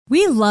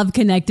We love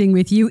connecting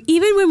with you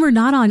even when we're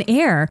not on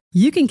air.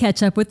 You can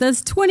catch up with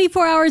us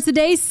 24 hours a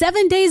day,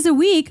 7 days a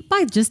week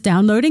by just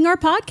downloading our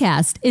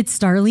podcast. It's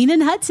Starlene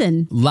and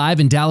Hudson. Live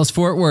in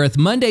Dallas-Fort Worth,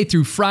 Monday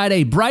through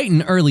Friday, bright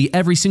and early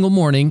every single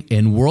morning,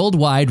 and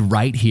worldwide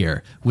right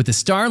here with the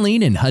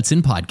Starlene and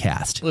Hudson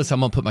podcast. Listen, I'm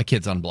going to put my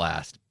kids on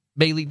blast.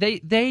 Bailee,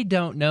 they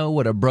don't know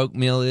what a broke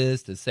meal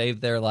is to save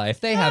their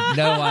life. They have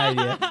no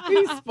idea.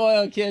 These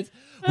spoiled kids.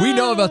 We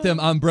know about them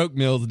on broke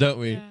meals, don't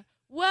we? Yeah.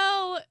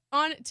 Well,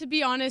 to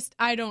be honest,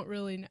 I don't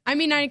really know. I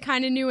mean, I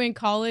kind of knew in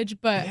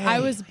college, but I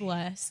was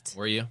blessed.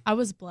 Were you? I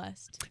was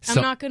blessed. I'm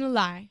not going to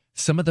lie.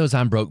 Some of those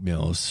on broke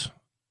meals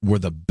were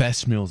the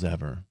best meals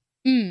ever.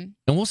 And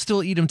we'll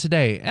still eat them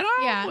today. And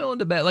I'm willing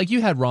to bet. Like,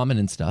 you had ramen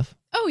and stuff.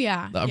 Oh,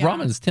 yeah.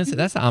 Ramen is 10 cents.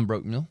 That's an on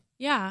broke meal.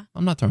 Yeah.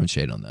 I'm not throwing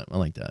shade on that. I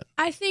like that.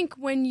 I think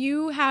when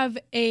you have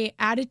a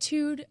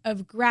attitude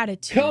of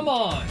gratitude. Come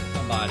on,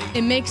 somebody.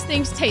 It makes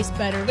things taste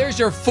better. There's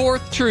your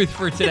fourth truth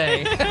for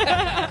today.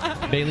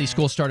 Bailee,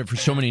 school started for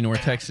so many North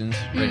Texans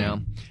right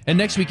now. And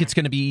next week it's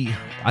going to be,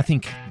 I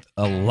think,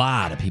 a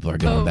lot of people are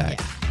going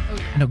back. Yeah. Oh,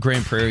 yeah. I know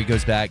Grand Prairie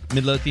goes back.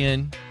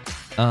 Midlothian.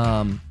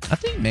 I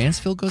think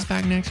Mansfield goes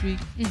back next week.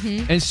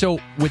 And so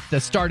with the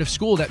start of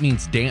school, that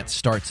means dance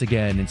starts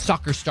again and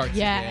soccer starts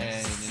again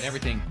and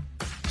everything.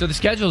 So the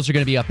schedules are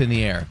going to be up in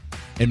the air.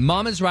 And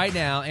mamas right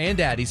now and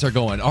daddies are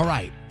going, all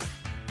right,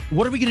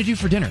 what are we going to do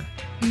for dinner?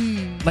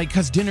 Like,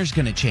 because dinner's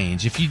going to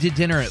change. If you did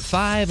dinner at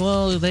 5,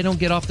 well, they don't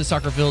get off the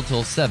soccer field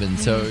till 7.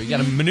 So you got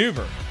to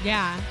maneuver.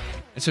 Yeah.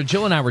 And so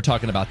Jill and I were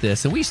talking about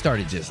this, and we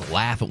started just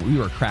laughing. We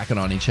were cracking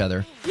on each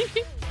other.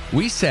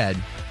 We said,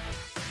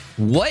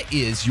 what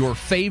is your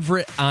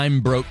favorite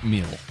I'm broke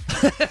meal?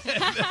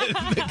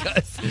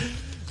 Because,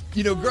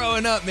 you know,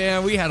 growing up,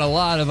 man, we had a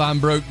lot of I'm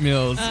broke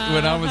meals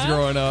when I was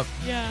growing up.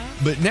 Yeah.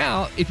 But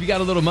now, if you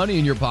got a little money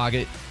in your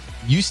pocket,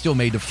 you still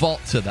may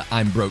default to the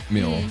I'm broke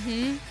meal.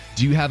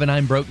 Do you have an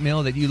I'm broke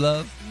meal that you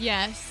love?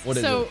 Yes. What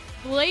is so it?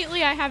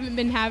 Lately I haven't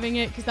been having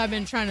it because I've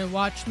been trying to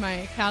watch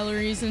my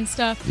calories and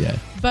stuff. Yeah.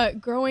 But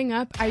growing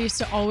up, I used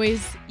to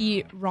always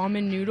eat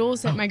ramen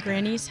noodles at my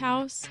granny's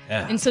house.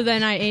 Yeah. And so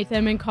then I ate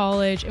them in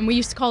college, and we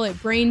used to call it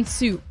brain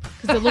soup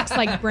because it looks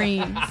like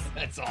brains.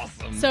 That's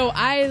awesome. So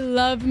I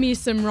love me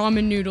some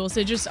ramen noodles.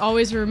 It just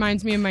always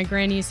reminds me of my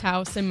granny's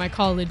house in my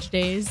college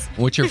days.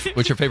 What's your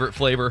favorite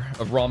flavor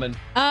of ramen?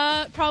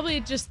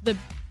 Probably just the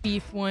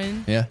beef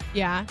one. Yeah.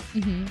 Yeah.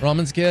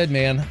 Ramen's good,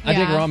 man. I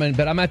dig ramen,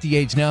 but I'm at the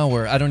age now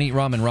where I don't eat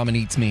ramen. Ramen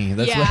eats me.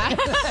 That's what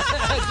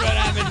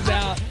happens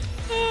now.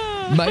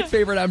 My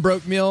favorite I'm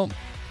broke meal,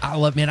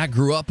 I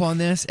grew up on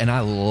this, and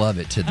I love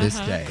it to this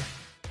day.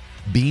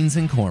 Beans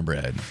and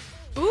cornbread.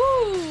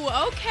 Ooh,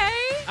 okay.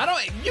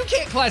 You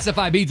can't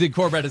classify beans and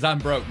cornbread as I'm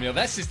broke meal.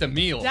 That's just a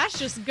meal. That's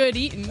just good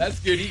eating. That's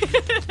good eating.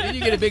 Then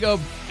you get a big old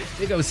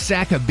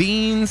sack of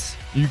beans.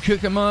 You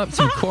cook them up,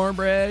 some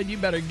cornbread. You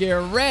better get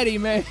ready,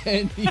 man.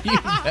 You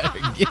better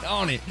get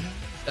on it.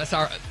 That's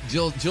our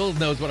Jill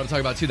knows what I'm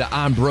talking about too. The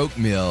I'm broke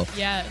meal.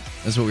 Yes.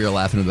 That's what we were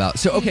laughing about.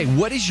 So, okay,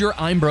 what is your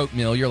I'm broke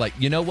meal? You're like,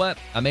 you know what?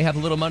 I may have a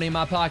little money in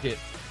my pocket,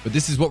 but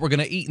this is what we're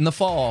gonna eat in the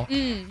fall.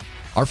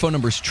 Our phone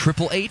number is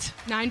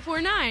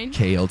 888-949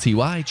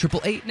 KLTY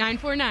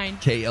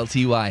 888-949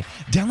 KLTY.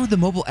 Download the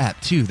mobile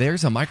app too.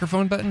 There's a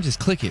microphone button. Just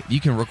click it. You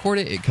can record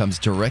it. It comes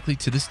directly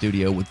to the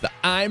studio with the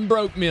I'm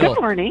broke meal.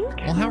 Good morning.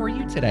 Well, how are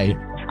you today?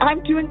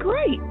 I'm doing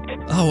great.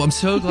 Oh, I'm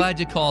so glad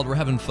you called. We're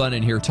having fun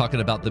in here talking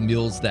about the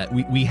meals that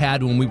we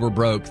had when we were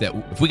broke, that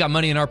if we got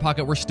money in our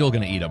pocket, we're still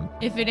going to eat them.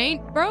 If it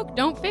ain't broke,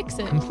 don't fix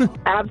it.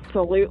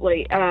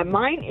 Absolutely.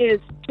 Mine is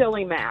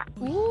chili mac.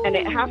 Ooh. And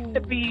it has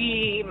to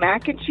be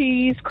mac and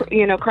cheese,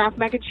 Kraft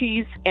mac and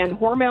cheese, and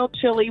Hormel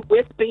chili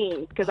with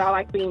beans, because I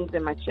like beans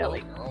in my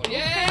chili.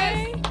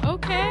 Yes!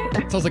 Okay.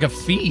 Sounds like a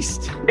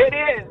feast. It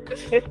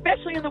is,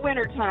 especially in the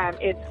wintertime.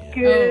 It's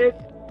good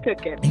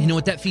cooking. And you know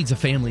what? That feeds a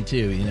family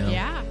too, you know?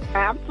 Yeah.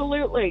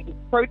 Absolutely.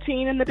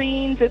 Protein in the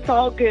beans, it's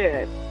all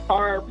good.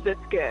 Carbs,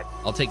 it's good.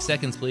 I'll take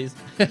seconds, please.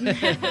 Thank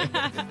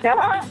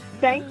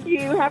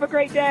you. Have a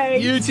great day.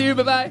 You too.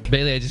 Bye-bye.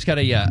 Bailee, I just got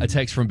a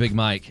text from Big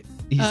Mike.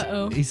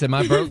 He said,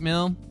 my broke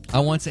meal, I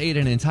once ate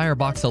an entire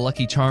box of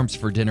Lucky Charms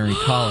for dinner in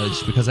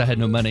college because I had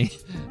no money.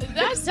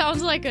 That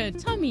sounds like a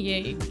tummy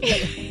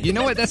ache. You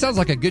know what? That sounds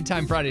like a good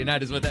time Friday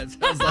night is what that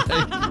sounds like.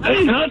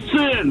 Hey,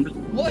 Hudson.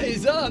 What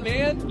is up,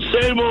 man?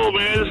 Same old,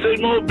 man.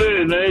 Same old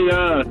Ben.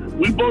 Hey,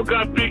 we both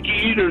got picky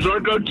eaters. Our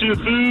go-to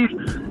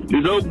food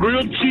is old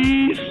grilled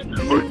cheese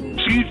or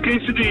cheese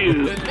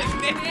quesadillas.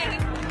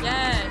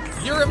 Yes.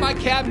 You're in my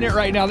cabinet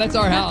right now. That's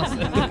our house. I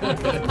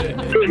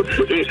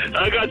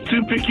got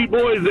two picky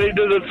boys.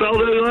 That's all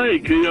they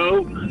like, you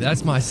know.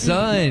 That's my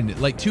son.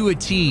 Like, to a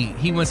T.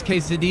 He wants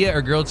quesadilla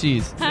or grilled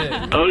cheese.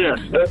 Oh, yeah.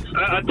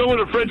 I throw in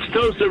a French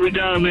toast every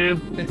now and then.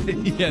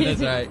 Yeah,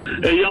 that's right.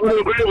 Hey, y'all have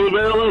a great one,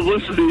 man. I love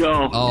listening to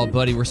y'all. Oh,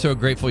 buddy, we're so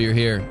grateful you're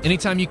here.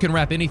 Anytime you can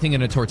wrap anything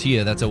in a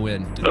tortilla, that's a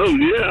win. Oh,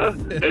 yeah.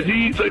 And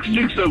he eats like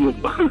 6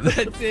 of them.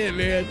 That's it,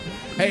 man.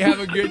 Hey, have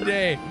a good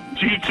day.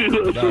 You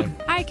too. Bye.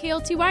 Hi,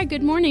 KLTY.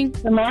 Good morning.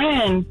 Good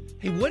morning.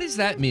 Hey, what is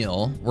that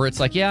meal where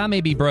it's like, yeah, I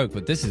may be broke,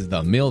 but this is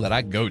the meal that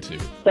I go to?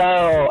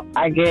 So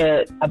I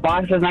get a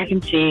box of mac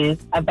and cheese,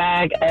 a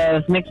bag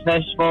of mixed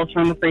vegetables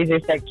from the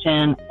freezer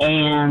section,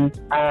 and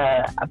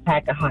a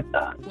pack of hot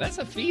dogs. That's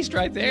a feast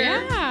right there.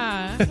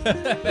 Yeah.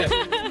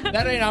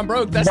 That ain't I'm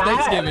broke. That's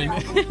Thanksgiving.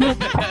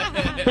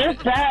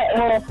 Just that,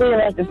 and we'll feel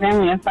like a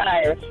family of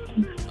 5.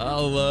 I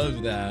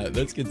love that.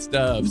 That's good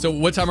stuff. So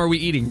what time are we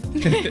eating?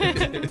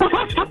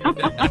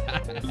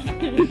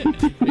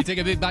 You take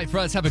a big bite for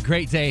us. Have a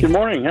great day. Good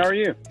morning. How are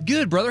you?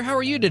 Good, brother. How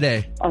are you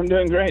today? I'm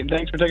doing great.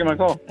 Thanks for taking my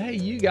call. Hey,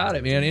 you got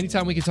it, man.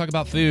 Anytime we can talk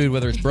about food,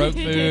 whether it's broke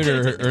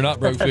food or not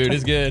broke food,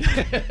 is good.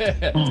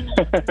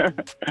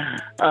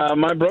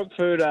 My broke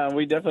food,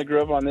 we definitely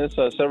grew up on this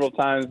several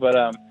times,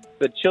 but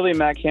the Chili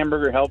Mac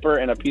hamburger helper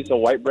and a piece of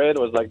white bread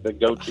was like the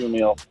go-to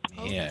meal.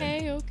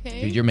 Man.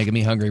 Okay. Dude, you're making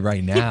me hungry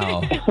right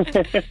now.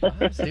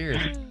 I'm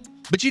serious.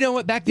 But you know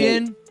what? Back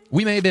then,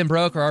 we may have been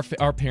broke, or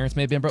our parents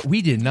may have been broke.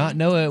 We did not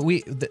know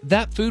it.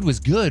 That food was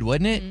good,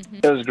 wasn't it? Mm-hmm.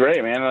 It was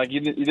great, man. Like you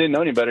didn't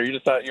know any better. You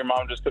just thought your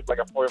mom just cooked like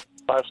a 4 or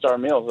 5-star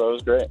meal, so it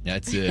was great.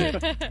 That's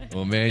it.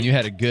 Well, man, you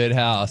had a good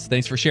house.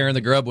 Thanks for sharing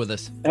the grub with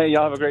us. Hey,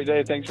 y'all have a great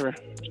day. Thanks for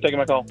taking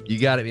my call. You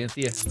got it, man.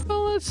 See ya.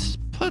 Well, let's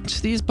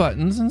punch these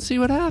buttons and see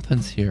what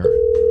happens here.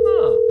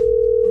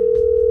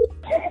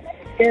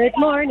 Good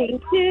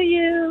morning to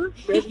you.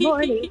 Good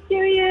morning to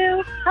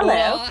you. Hello.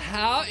 Well,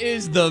 how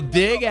is the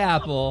Big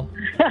Apple?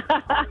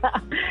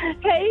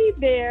 Hey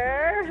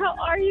there. How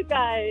are you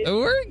guys?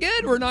 We're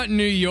good. We're not in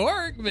New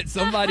York, but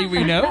somebody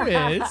we know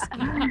is.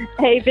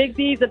 Hey, Big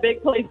D's a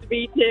big place to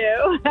be,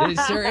 too. It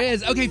sure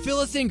is. Okay, fill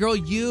us in, girl.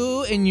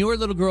 You and your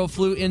little girl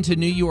flew into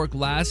New York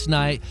last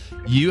night.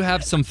 You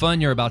have some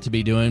fun you're about to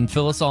be doing.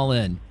 Fill us all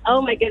in.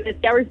 Oh, my goodness.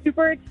 Yeah, we're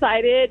super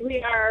excited.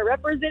 We are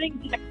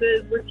representing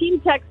Texas. We're Team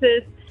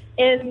Texas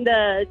in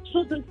the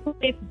Children's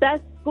Place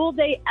Best School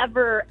Day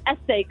Ever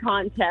essay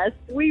contest.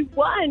 We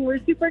won.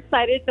 We're super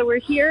excited. So we're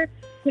here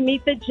to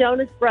meet the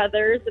Jonas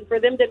Brothers and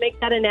for them to make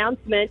that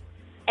announcement.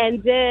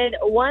 And then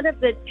one of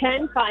the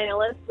 10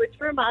 finalists, which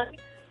were among,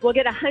 will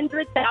get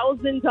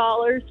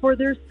 $100,000 for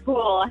their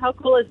school. How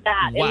cool is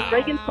that? Wow. In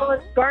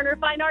Reagan-Phillips Garner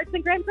Fine Arts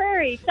in Grand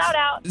Prairie. Shout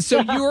out.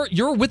 So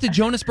you're with the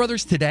Jonas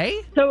Brothers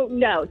today? So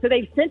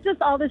they've sent us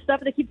all this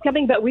stuff that keeps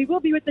coming, but we will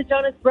be with the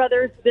Jonas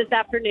Brothers this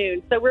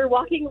afternoon. So we're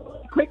walking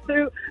quick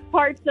through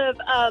parts of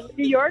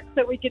New York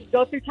so we could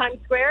go through Times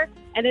Square,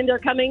 and then they're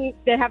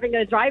having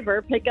a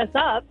driver pick us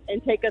up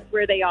and take us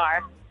where they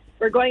are.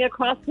 We're going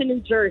across to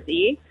New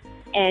Jersey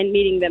and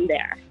meeting them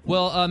there.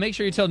 Well, make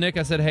sure you tell Nick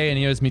I said hey and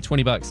he owes me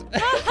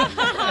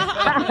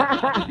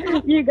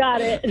 $20. You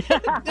got it.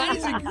 That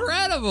is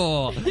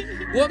incredible.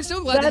 Well, I'm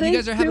so glad that you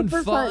guys are having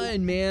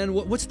fun, man.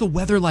 What's the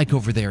weather like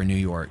over there in New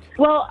York?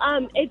 Well,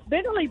 it's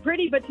been really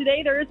pretty, but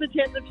today there is a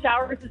chance of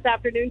showers this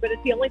afternoon, but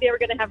it's the only day we're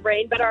going to have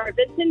rain. But our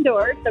event's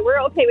indoors, so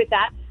we're okay with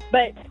that.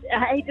 But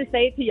I hate to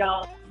say it to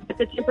y'all, but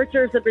the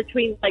temperatures are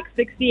between like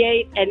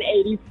 68 and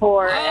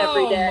 84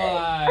 every day.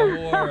 Oh,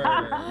 my word.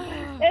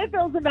 It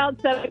feels about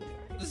 70.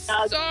 It's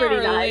pretty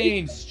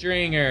nice.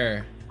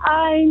 Stringer.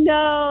 I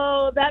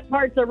know. That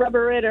part's a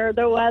rubber-itter,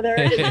 the weather.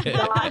 It's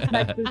not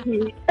Texas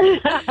heat.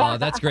 Oh,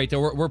 that's great,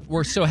 though.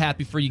 We're so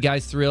happy for you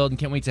guys, thrilled, and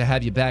can't wait to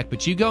have you back.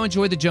 But you go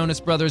enjoy the Jonas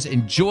Brothers.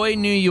 Enjoy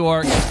New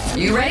York.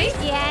 You ready?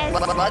 Yes.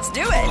 Let's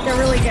do it. They're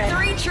really good.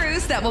 3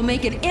 truths that will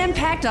make an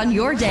impact on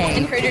your day.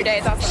 Improve your day.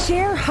 It's awesome.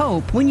 Share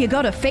hope when you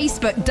go to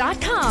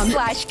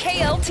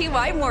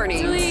Facebook.com/KLTY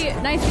Mornings. It's really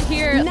nice to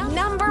hear.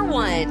 Number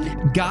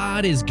 1.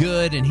 God is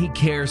good, and he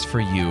cares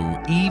for you,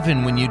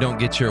 even when you don't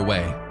get your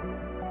way.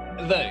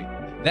 Look,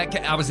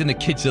 I was in the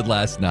kitchen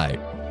last night.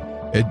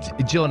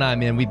 Jill and I,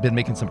 man, we've been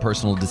making some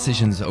personal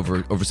decisions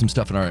over some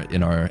stuff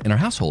in our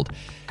household.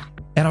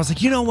 And I was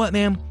like, you know what,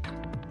 man?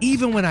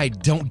 Even when I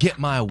don't get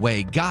my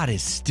way, God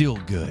is still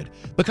good.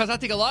 Because I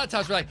think a lot of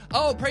times we're like,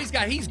 oh, praise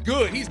God, he's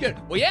good. He's good.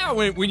 Well, yeah,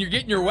 when you're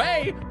getting your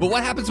way. But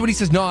what happens when he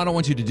says, no, I don't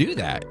want you to do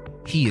that?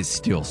 He is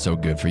still so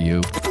good for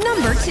you.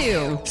 Number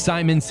 2.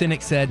 Simon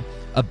Sinek said,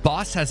 a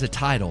boss has a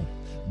title,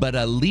 but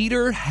a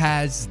leader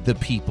has the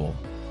people.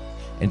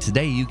 And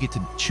today you get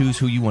to choose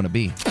who you want to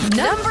be.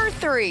 Number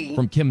 3.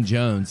 From Kim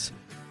Jones.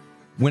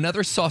 When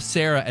others saw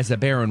Sarah as a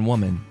barren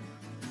woman,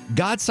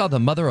 God saw the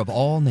mother of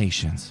all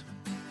nations.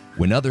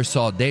 When others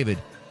saw David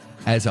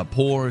as a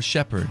poor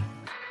shepherd,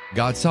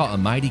 God saw a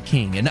mighty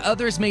king. And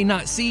others may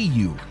not see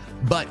you,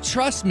 but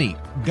trust me,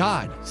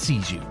 God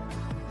sees you.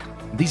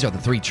 These are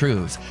the 3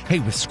 truths. Hey,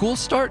 with school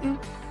starting,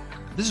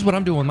 this is what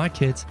I'm doing with my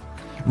kids.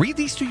 Read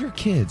these to your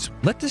kids.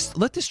 Let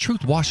this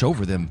truth wash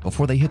over them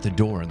before they hit the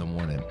door in the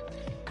morning.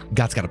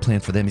 God's got a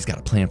plan for them. He's got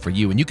a plan for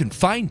you. And you can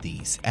find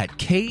these at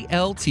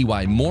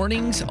KLTY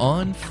Mornings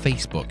on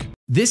Facebook.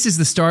 This is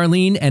the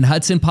Starlene and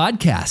Hudson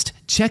podcast.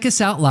 Check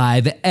us out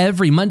live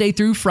every Monday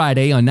through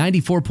Friday on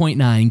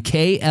 94.9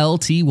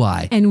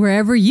 KLTY. And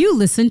wherever you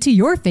listen to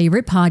your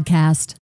favorite podcast.